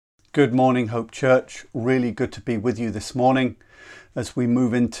Good morning, Hope Church. Really good to be with you this morning as we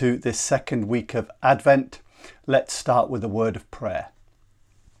move into this second week of Advent. Let's start with a word of prayer.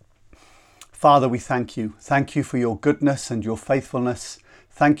 Father, we thank you. Thank you for your goodness and your faithfulness.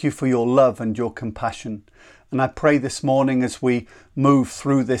 Thank you for your love and your compassion. And I pray this morning as we move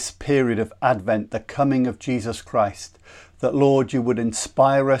through this period of Advent, the coming of Jesus Christ, that Lord, you would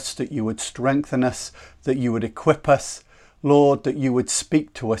inspire us, that you would strengthen us, that you would equip us, Lord, that you would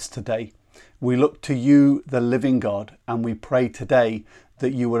speak to us today. We look to you, the living God, and we pray today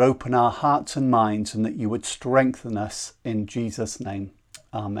that you would open our hearts and minds and that you would strengthen us in Jesus' name.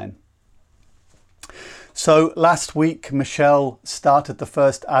 Amen. So last week, Michelle started the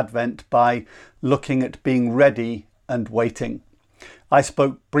first Advent by looking at being ready and waiting. I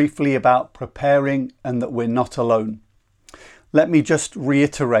spoke briefly about preparing and that we're not alone. Let me just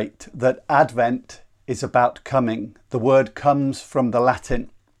reiterate that Advent is about coming. The word comes from the Latin.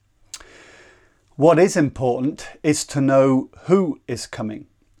 What is important is to know who is coming.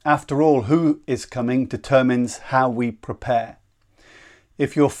 After all, who is coming determines how we prepare.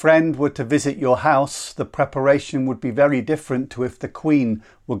 If your friend were to visit your house, the preparation would be very different to if the Queen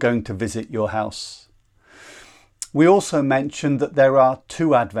were going to visit your house. We also mentioned that there are two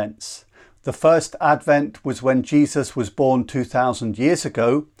Advents. The first Advent was when Jesus was born 2,000 years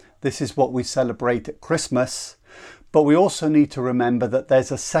ago. This is what we celebrate at Christmas. But we also need to remember that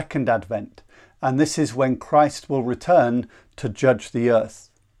there's a second Advent, and this is when Christ will return to judge the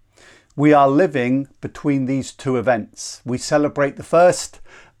earth. We are living between these two events. We celebrate the first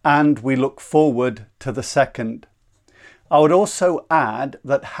and we look forward to the second. I would also add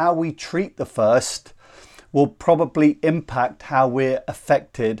that how we treat the first will probably impact how we're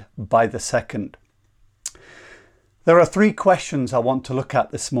affected by the second. There are three questions I want to look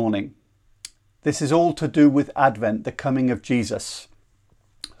at this morning. This is all to do with Advent, the coming of Jesus.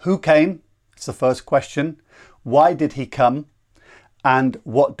 Who came? It's the first question. Why did he come? And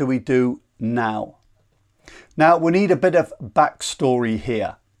what do we do now? Now, we need a bit of backstory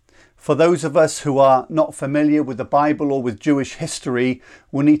here. For those of us who are not familiar with the Bible or with Jewish history,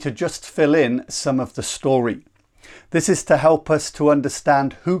 we need to just fill in some of the story. This is to help us to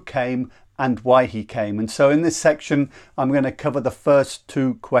understand who came and why he came. And so in this section, I'm going to cover the first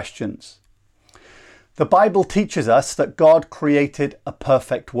two questions. The Bible teaches us that God created a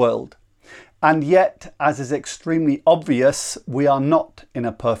perfect world. And yet, as is extremely obvious, we are not in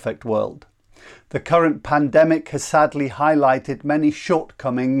a perfect world. The current pandemic has sadly highlighted many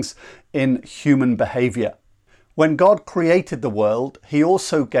shortcomings in human behaviour. When God created the world, he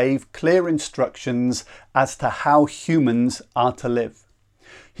also gave clear instructions as to how humans are to live.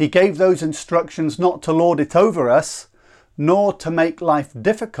 He gave those instructions not to lord it over us, nor to make life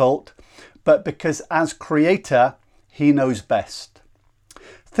difficult, but because as creator, he knows best.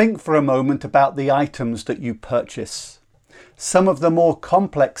 Think for a moment about the items that you purchase. Some of the more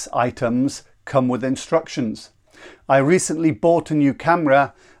complex items come with instructions. I recently bought a new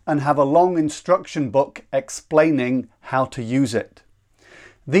camera and have a long instruction book explaining how to use it.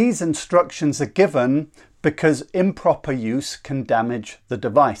 These instructions are given because improper use can damage the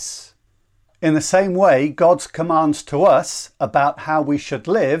device. In the same way, God's commands to us about how we should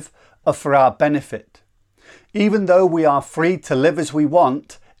live are for our benefit. Even though we are free to live as we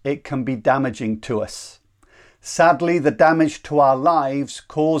want, it can be damaging to us. Sadly, the damage to our lives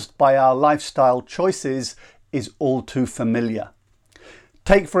caused by our lifestyle choices is all too familiar.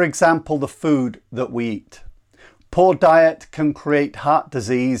 Take, for example, the food that we eat. Poor diet can create heart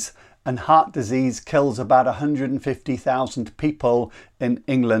disease, and heart disease kills about 150,000 people in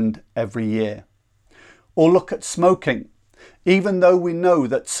England every year. Or look at smoking. Even though we know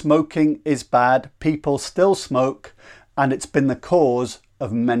that smoking is bad, people still smoke, and it's been the cause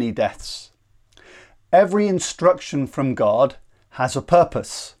of many deaths. Every instruction from God has a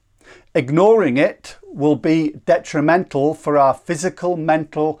purpose. Ignoring it will be detrimental for our physical,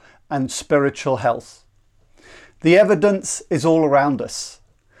 mental, and spiritual health. The evidence is all around us.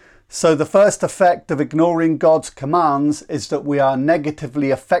 So the first effect of ignoring God's commands is that we are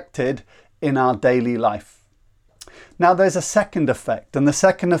negatively affected in our daily life. Now there's a second effect, and the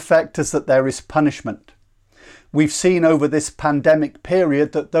second effect is that there is punishment. We've seen over this pandemic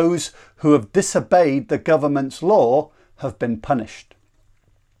period that those who have disobeyed the government's law have been punished.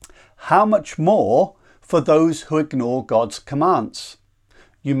 How much more for those who ignore God's commands?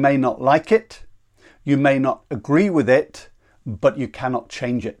 You may not like it, you may not agree with it, but you cannot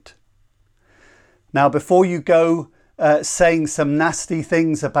change it. Now, before you go saying some nasty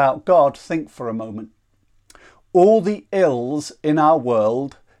things about God, think for a moment. All the ills in our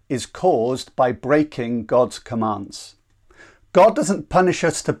world is caused by breaking God's commands. God doesn't punish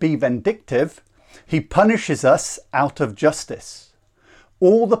us to be vindictive. He punishes us out of justice.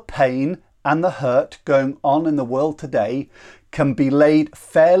 All the pain and the hurt going on in the world today can be laid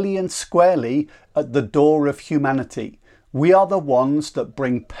fairly and squarely at the door of humanity. We are the ones that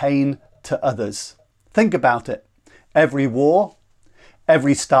bring pain to others. Think about it. Every war,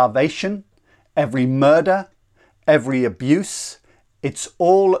 every starvation, every murder, every abuse, it's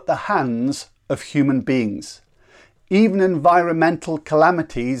all at the hands of human beings. Even environmental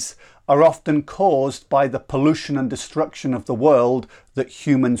calamities are often caused by the pollution and destruction of the world that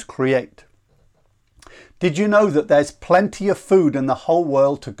humans create. Did you know that there's plenty of food in the whole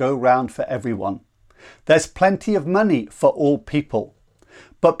world to go round for everyone? There's plenty of money for all people.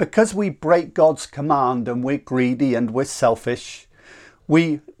 But because we break God's command and we're greedy and we're selfish,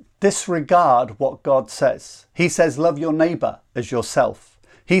 we disregard what God says. He says, love your neighbour as yourself.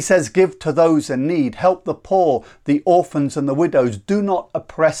 He says, give to those in need, help the poor, the orphans and the widows. Do not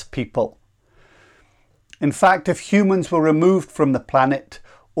oppress people. In fact, if humans were removed from the planet,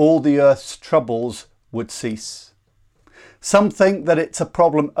 all the earth's troubles would cease. Some think that it's a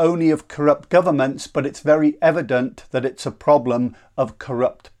problem only of corrupt governments, but it's very evident that it's a problem of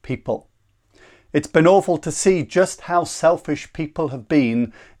corrupt people. It's been awful to see just how selfish people have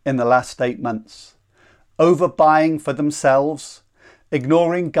been in the last 8 months. Overbuying for themselves,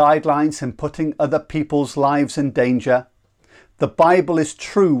 ignoring guidelines and putting other people's lives in danger. The Bible is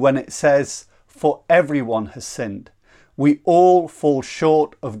true when it says, for everyone has sinned. We all fall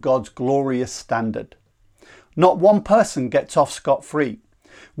short of God's glorious standard. Not one person gets off scot-free.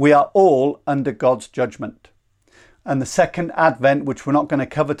 We are all under God's judgment. And the second advent, which we're not going to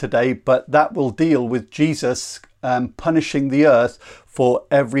cover today, but that will deal with Jesus punishing the earth for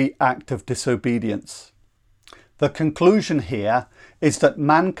every act of disobedience. The conclusion here is that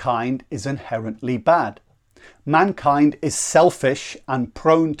mankind is inherently bad. Mankind is selfish and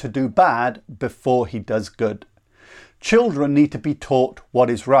prone to do bad before he does good. Children need to be taught what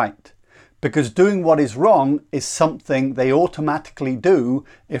is right, because doing what is wrong is something they automatically do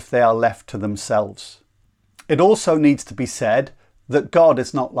if they are left to themselves. It also needs to be said that God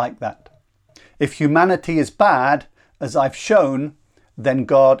is not like that. If humanity is bad, as I've shown, then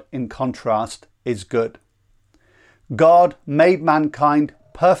God, in contrast, is good. God made mankind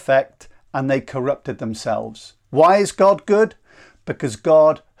perfect and they corrupted themselves. Why is God good? Because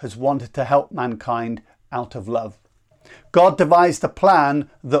God has wanted to help mankind out of love. God devised a plan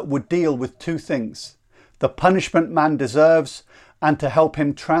that would deal with two things: the punishment man deserves and to help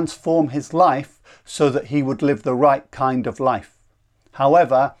him transform his life so that he would live the right kind of life.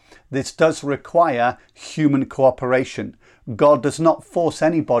 However, this does require human cooperation. God does not force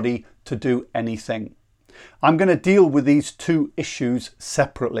anybody to do anything. I'm going to deal with these two issues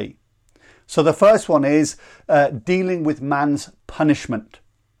separately. So the first one is dealing with man's punishment.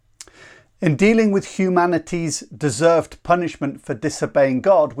 In dealing with humanity's deserved punishment for disobeying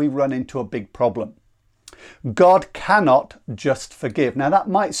God, we run into a big problem. God cannot just forgive. Now that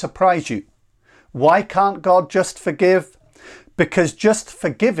might surprise you. Why can't God just forgive? Because just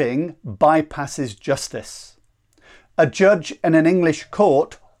forgiving bypasses justice. A judge in an English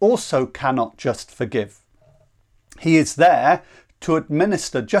court also cannot just forgive. He is there to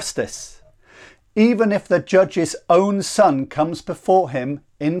administer justice. Even if the judge's own son comes before him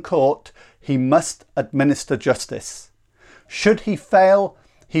in court, he must administer justice. Should he fail,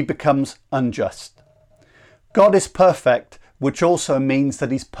 he becomes unjust. God is perfect, which also means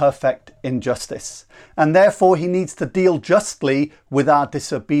that he's perfect in justice, and therefore he needs to deal justly with our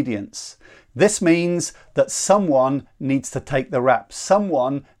disobedience. This means that someone needs to take the rap.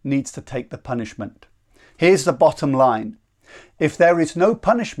 Someone needs to take the punishment. Here's the bottom line. If there is no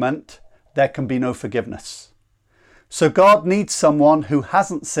punishment, there can be no forgiveness. So God needs someone who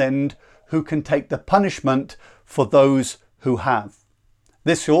hasn't sinned, who can take the punishment for those who have.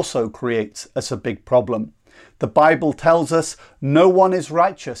 This also creates us a big problem. The Bible tells us no one is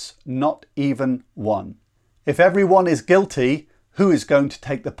righteous, not even one. If everyone is guilty, who is going to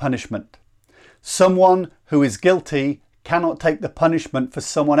take the punishment? Someone who is guilty cannot take the punishment for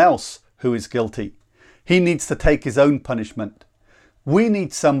someone else who is guilty. He needs to take his own punishment. We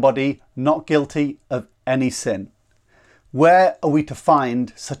need somebody not guilty of any sin. Where are we to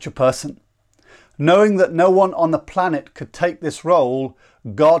find such a person? Knowing that no one on the planet could take this role,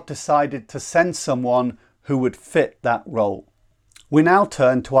 God decided to send someone who would fit that role. We now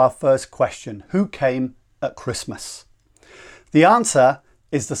turn to our first question. Who came at Christmas? The answer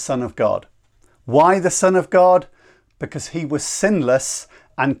is the Son of God. Why the Son of God? Because he was sinless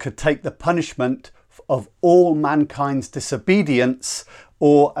and could take the punishment of all mankind's disobedience,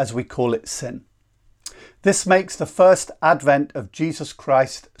 or as we call it, sin. This makes the first advent of Jesus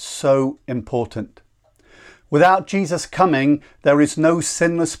Christ so important. Without Jesus coming, there is no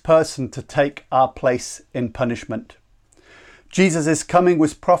sinless person to take our place in punishment. Jesus' coming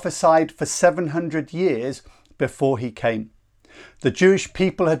was prophesied for 700 years before he came. The Jewish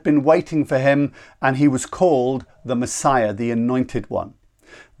people had been waiting for him, and he was called the Messiah, the Anointed One.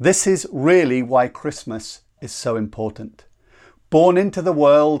 This is really why Christmas is so important. Born into the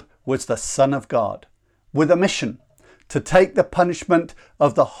world was the Son of God, with a mission to take the punishment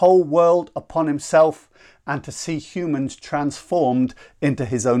of the whole world upon himself and to see humans transformed into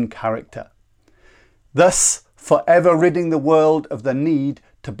his own character, thus forever ridding the world of the need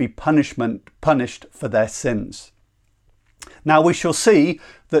to be punished for their sins. Now we shall see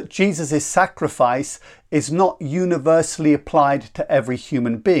that Jesus' sacrifice is not universally applied to every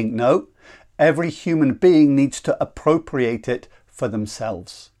human being. No, every human being needs to appropriate it for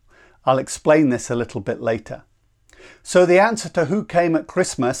themselves. I'll explain this a little bit later. So the answer to who came at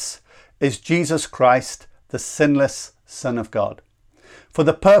Christmas is Jesus Christ, the sinless Son of God, for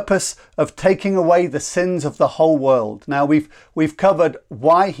the purpose of taking away the sins of the whole world. Now we've covered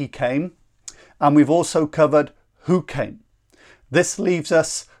why he came, and we've also covered who came. This leaves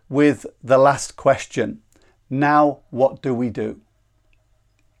us with the last question. Now, what do we do?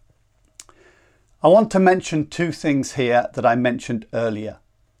 I want to mention two things here that I mentioned earlier.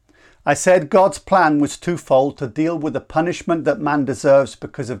 I said God's plan was twofold: to deal with the punishment that man deserves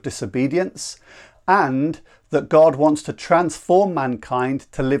because of disobedience, and that God wants to transform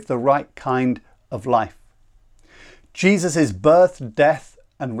mankind to live the right kind of life. Jesus' birth, death,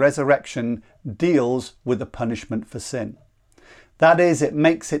 and resurrection deals with the punishment for sin. That is, it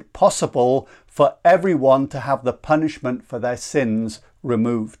makes it possible for everyone to have the punishment for their sins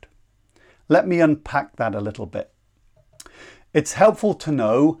removed. Let me unpack that a little bit. It's helpful to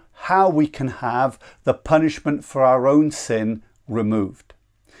know how we can have the punishment for our own sin removed.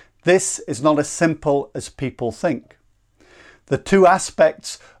 This is not as simple as people think. The two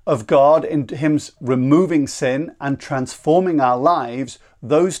aspects of God in him removing sin and transforming our lives,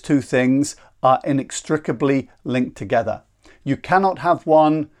 those two things are inextricably linked together. You cannot have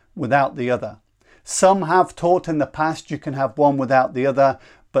one without the other. Some have taught in the past you can have one without the other,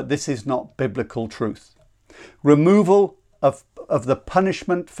 but this is not biblical truth. Removal of the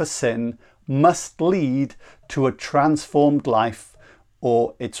punishment for sin must lead to a transformed life,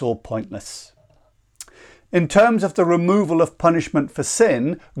 or it's all pointless. In terms of the removal of punishment for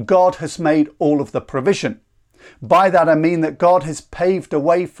sin, God has made all of the provision. By that I mean that God has paved a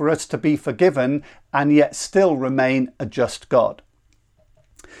way for us to be forgiven and yet still remain a just God.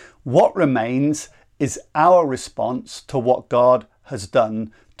 What remains is our response to what God has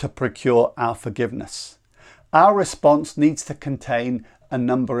done to procure our forgiveness. Our response needs to contain a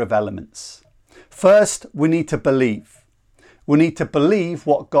number of elements. First, we need to believe. We need to believe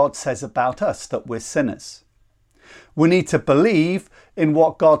what God says about us, that we're sinners. We need to believe in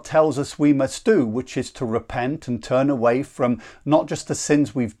what God tells us we must do, which is to repent and turn away from not just the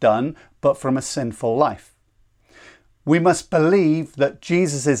sins we've done, but from a sinful life. We must believe that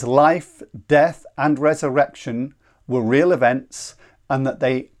Jesus' life, death, and resurrection were real events and that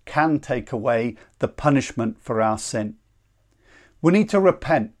they can take away the punishment for our sin. We need to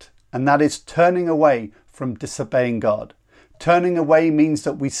repent, and that is turning away from disobeying God. Turning away means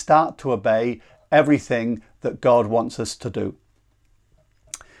that we start to obey everything that God wants us to do.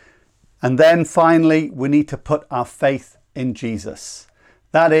 And then finally, we need to put our faith in Jesus.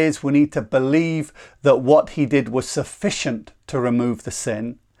 That is, we need to believe that what he did was sufficient to remove the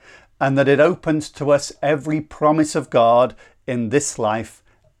sin, and that it opens to us every promise of God in this life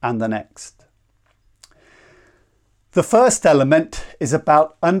and the next. The first element is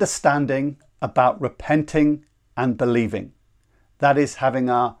about understanding, about repenting and believing. That is, having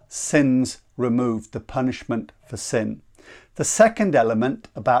our sins removed, the punishment for sin. The second element,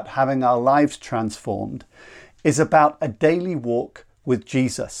 about having our lives transformed, is about a daily walk with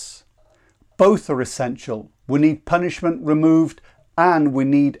Jesus. Both are essential. We need punishment removed and we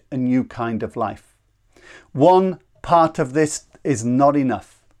need a new kind of life. One part of this is not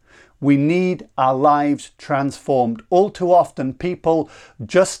enough. We need our lives transformed. All too often people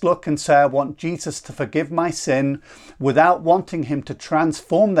just look and say, I want Jesus to forgive my sin, without wanting him to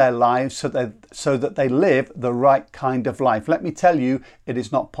transform their lives so that they live the right kind of life. Let me tell you, it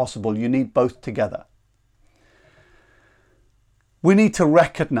is not possible. You need both together. We need to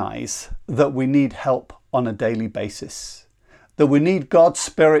recognize that we need help on a daily basis, that we need God's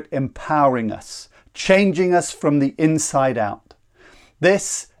Spirit empowering us, changing us from the inside out.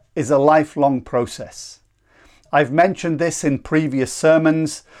 This is a lifelong process. I've mentioned this in previous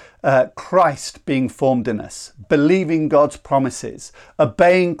sermons. Christ being formed in us, believing God's promises,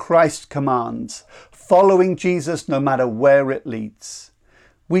 obeying Christ's commands, following Jesus no matter where it leads.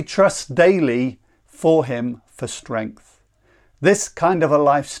 We trust daily for him for strength. This kind of a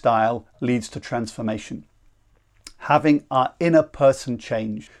lifestyle leads to transformation. Having our inner person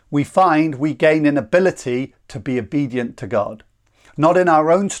change, we find we gain an ability to be obedient to God, not in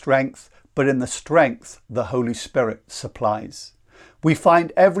our own strength, but in the strength the Holy Spirit supplies. We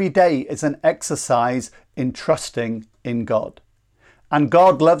find every day is an exercise in trusting in God. And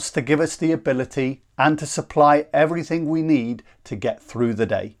God loves to give us the ability and to supply everything we need to get through the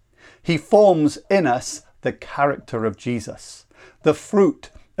day. He forms in us the character of Jesus, the fruit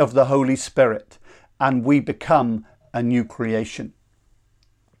of the Holy Spirit, and we become a new creation.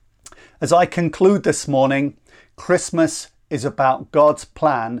 As I conclude this morning, Christmas is about God's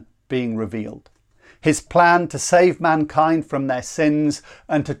plan being revealed. His plan to save mankind from their sins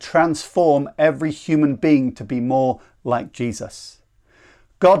and to transform every human being to be more like Jesus.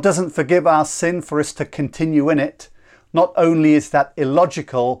 God doesn't forgive our sin for us to continue in it. Not only is that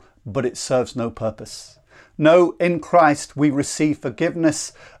illogical, but it serves no purpose. No, in Christ we receive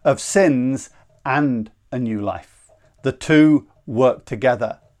forgiveness of sins and a new life. The two work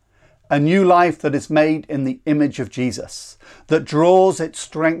together. A new life that is made in the image of Jesus, that draws its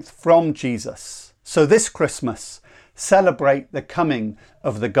strength from Jesus. So this Christmas, celebrate the coming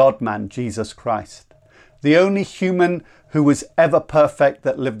of the God-man, Jesus Christ, the only human who was ever perfect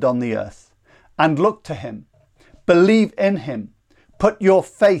that lived on the earth. And look to him, believe in him, put your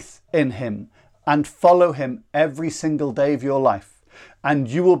faith in him, and follow him every single day of your life. And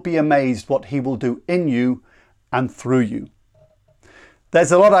you will be amazed what he will do in you and through you.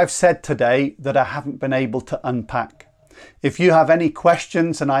 There's a lot I've said today that I haven't been able to unpack. If you have any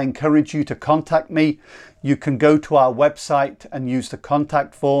questions, and I encourage you to contact me, you can go to our website and use the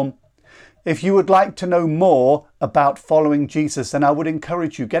contact form. If you would like to know more about following Jesus, then I would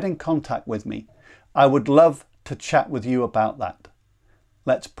encourage you, get in contact with me. I would love to chat with you about that.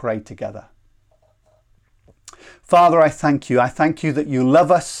 Let's pray together. Father, I thank you. I thank you that you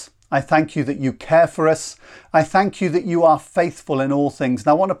love us. I thank you that you care for us. I thank you that you are faithful in all things. And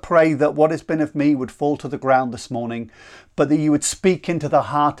I want to pray that what has been of me would fall to the ground this morning, but that you would speak into the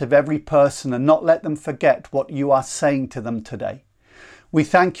heart of every person and not let them forget what you are saying to them today. We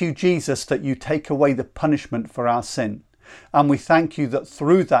thank you, Jesus, that you take away the punishment for our sin. And we thank you that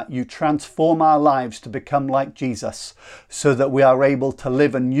through that you transform our lives to become like Jesus, so that we are able to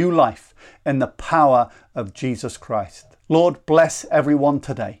live a new life in the power of Jesus Christ. Lord, bless everyone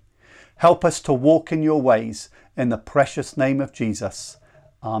today. Help us to walk in your ways in the precious name of Jesus.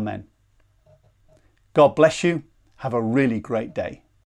 Amen. God bless you. Have a really great day.